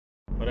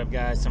What up,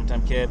 guys?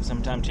 Sometime Kev,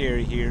 sometime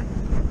Terry here.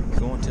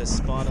 Going to a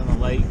spot on the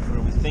lake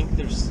where we think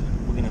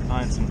we're gonna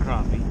find some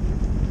crappie.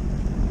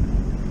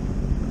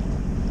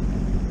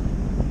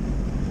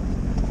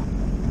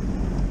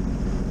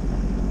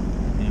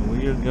 And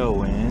we are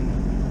going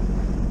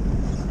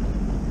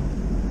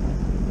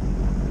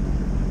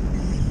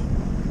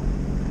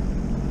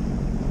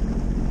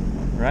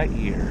right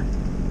here.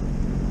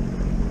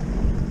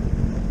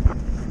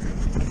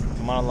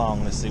 Come on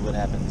along, let's see what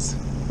happens.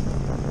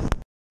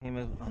 Came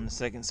up on the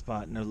second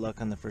spot, no luck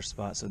on the first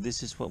spot, so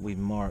this is what we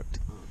marked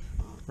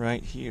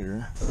right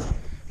here.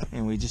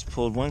 And we just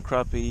pulled one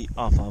crappie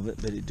off of it,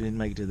 but it didn't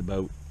make it to the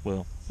boat.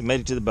 Well, it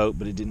made it to the boat,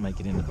 but it didn't make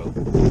it in the boat.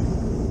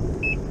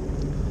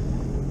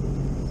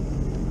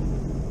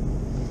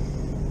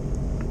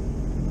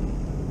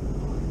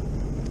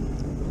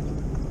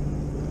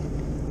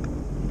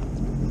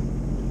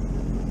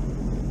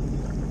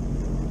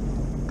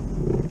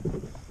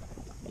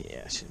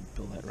 Yeah, I should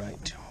pull that right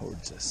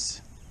towards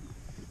us.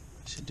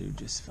 Should do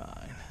just fine.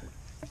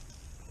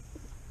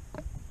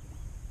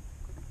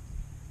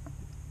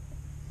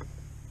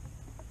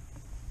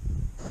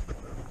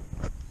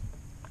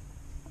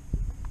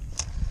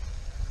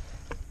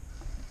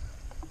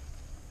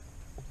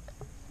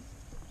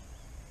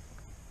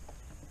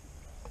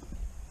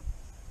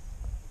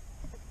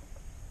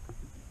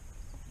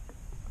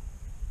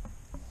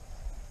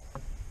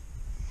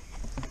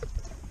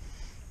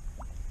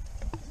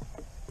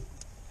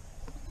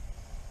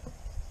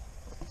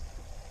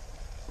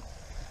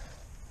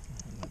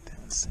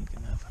 Sink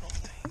enough, I don't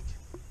think.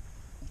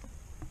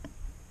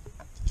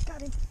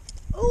 Got him.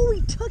 Oh,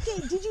 he took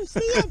it. Did you see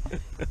it?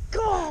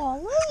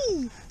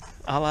 Golly.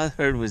 All I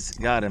heard was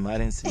got him. I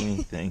didn't see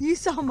anything. You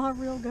saw my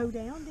reel go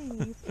down,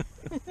 didn't you?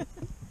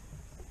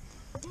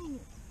 Dang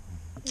it.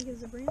 Think it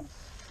was a brim?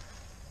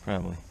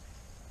 Probably.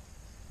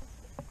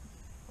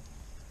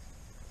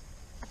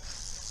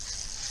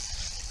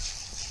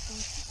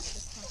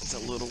 It's a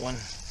little one.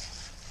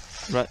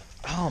 Right.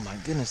 Oh my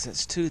goodness,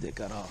 that's two that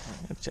got off.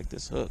 I'm gonna check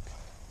this hook.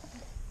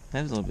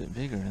 That was a little bit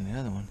bigger than the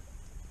other one.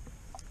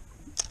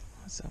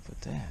 What's up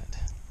with that?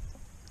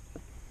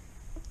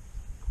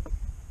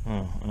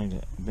 Oh, I need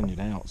to bend it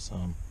out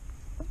some.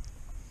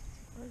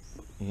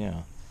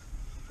 Yeah.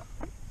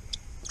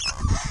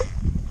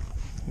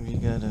 Have you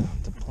got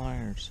the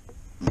pliers?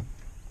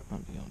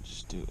 Might be able to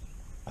just do it.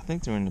 I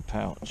think they're in the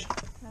pouch.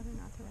 No, they're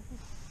not. They're right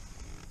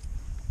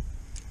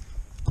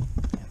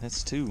there. Yeah,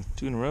 that's two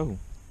in a row.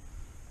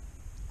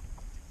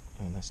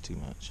 Oh, that's too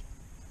much.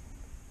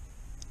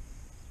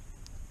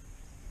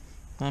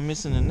 I'm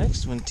missing the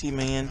next one,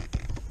 T-Man.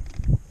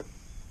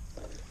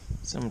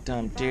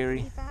 Sometime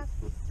Terry.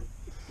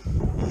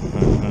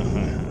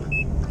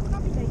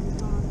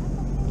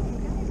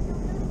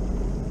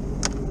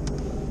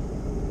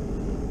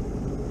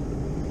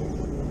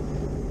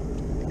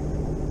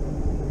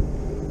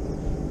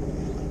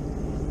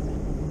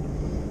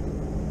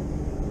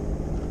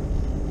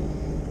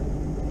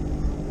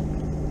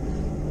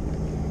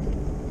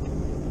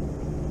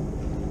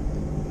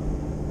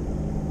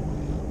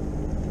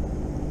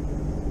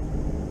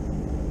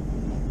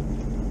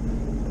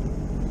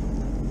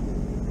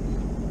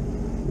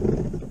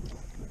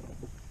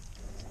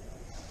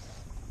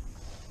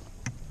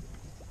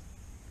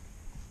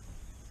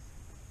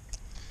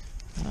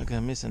 I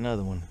miss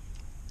another one.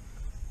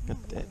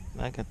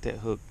 I got that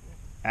hook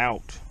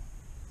out.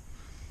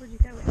 Where'd you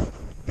go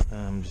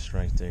with? Just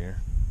right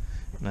there.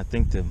 And I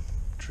think the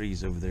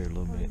tree's over there a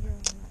little bit.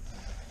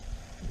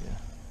 Yeah.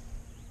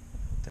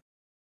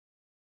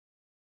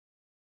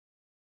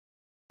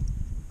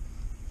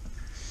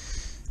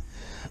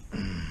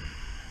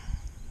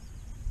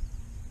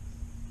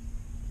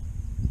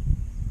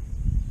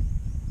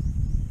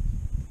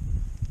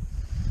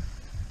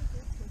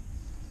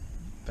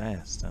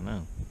 Fast, I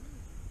know.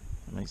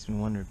 It makes me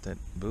wonder if that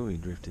buoy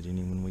drifted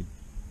any when we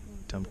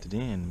dumped it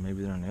in.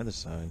 Maybe they're on the other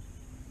side.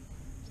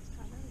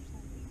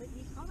 But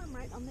you caught them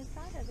right on this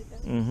side of it,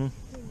 though. Mm-hmm.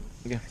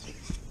 Yeah.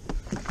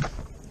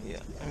 Yeah,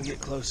 let me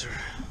get closer.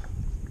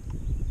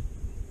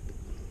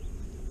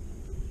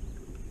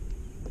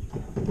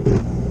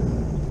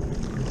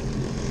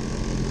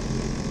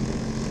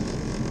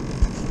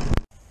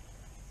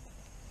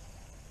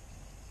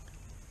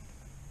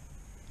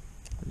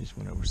 I just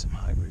went over some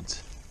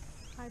hybrids.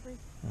 Hybrid?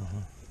 Uh-huh.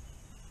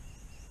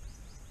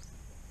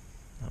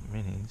 Not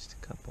many, just a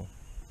couple.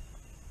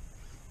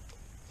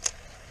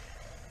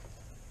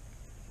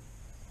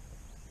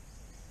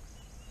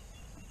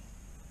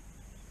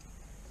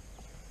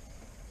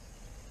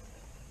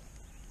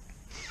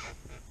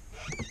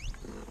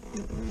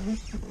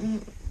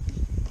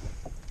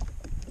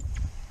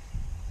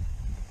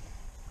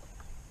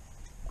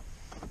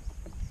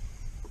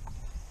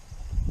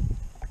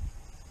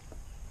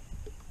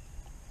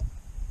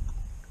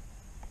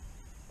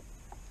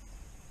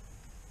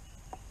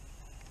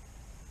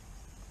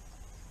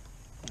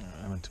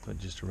 To put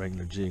just a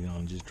regular jig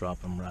on, just drop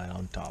them right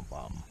on top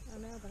of them. I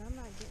know, but I'm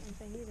not getting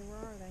anything either. Where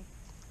are they?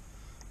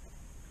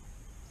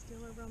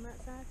 Still over on that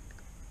side?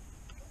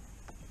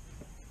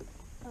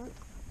 Huh?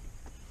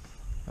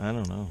 I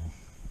don't know.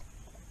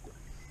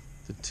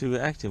 The two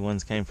active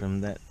ones came from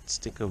that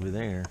stick over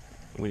there.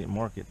 We didn't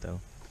mark it though.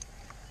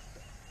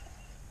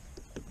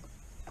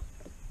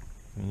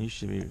 I mean, you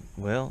should be,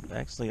 well,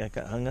 actually I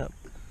got hung up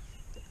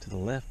to the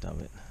left of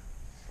it.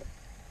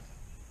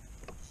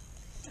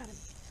 Got him.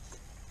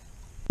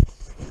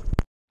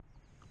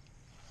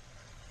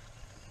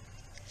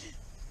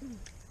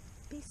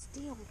 Be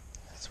still.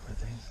 That's where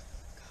they...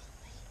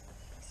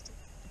 Be still.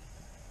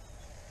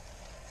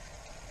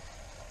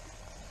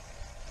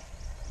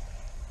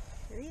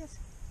 There he is.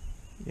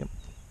 Yep.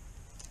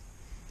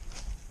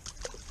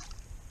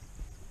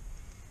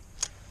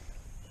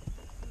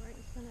 Right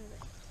in front of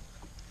it.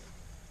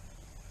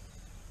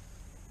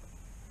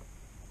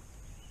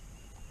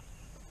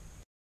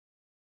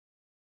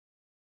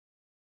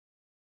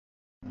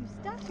 You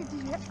stuck or did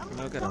you? Oh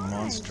my Look at a gosh.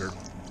 monster. Oh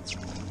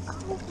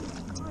my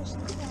gosh,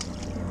 look at that.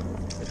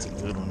 That's a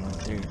good one right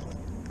there.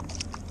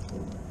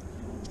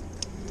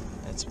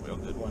 That's a real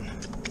good one.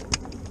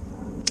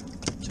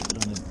 Took it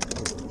on the...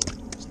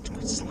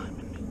 Quit sliming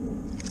me.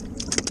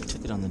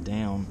 Took it on the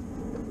down.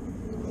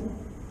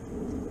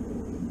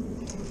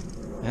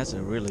 That's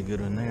a really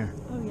good one there.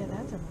 Oh yeah,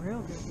 that's a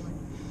real good one.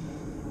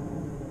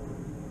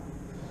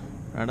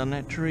 Right on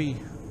that tree.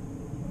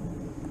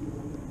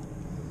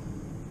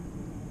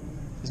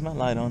 Is my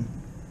light on?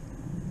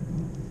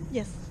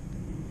 Yes.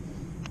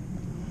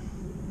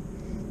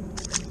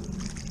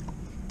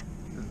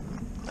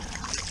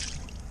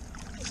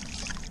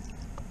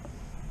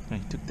 He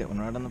took that one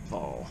right on the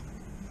fall.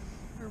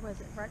 Or was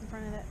it right in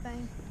front of that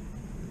thing?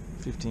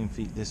 15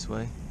 feet this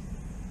way.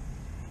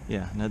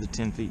 Yeah, another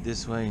 10 feet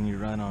this way, and you're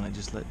right on it.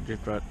 Just let it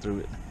drift right through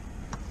it.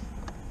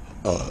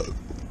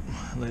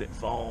 Let it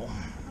fall. Oh,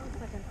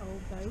 it's like an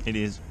old boat. It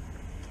is.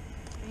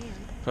 Man.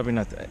 Probably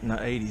not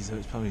 80s, though.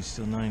 It's probably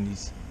still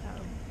 90s.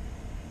 Uh-oh.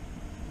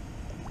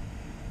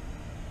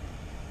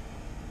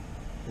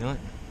 Feel it?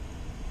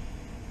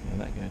 Yeah,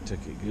 that guy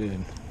took it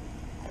good.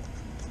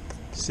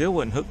 Still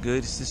wasn't hooked good.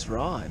 It's this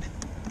rod.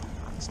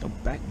 It's no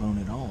backbone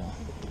at all.